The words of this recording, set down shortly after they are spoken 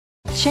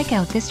Check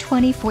out this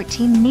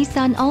 2014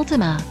 Nissan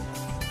ALTIMA.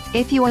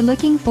 If you are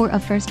looking for a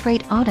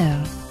first-rate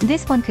auto,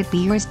 this one could be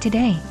yours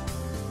today.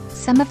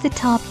 Some of the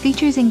top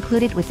features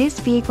included with this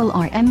vehicle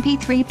are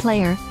MP3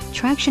 player,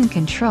 traction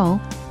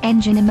control,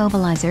 engine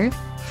immobilizer,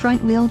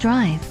 front-wheel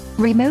drive,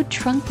 remote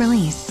trunk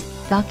release,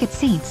 bucket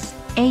seats,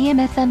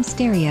 AM/FM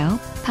stereo,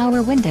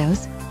 power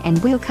windows,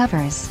 and wheel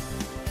covers.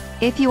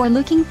 If you are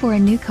looking for a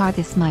new car,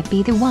 this might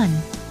be the one.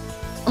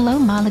 Low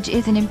mileage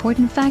is an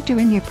important factor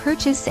in your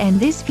purchase, and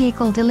this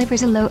vehicle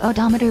delivers a low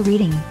odometer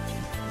reading.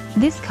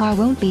 This car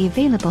won't be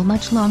available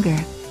much longer.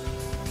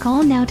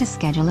 Call now to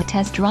schedule a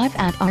test drive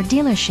at our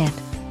dealership.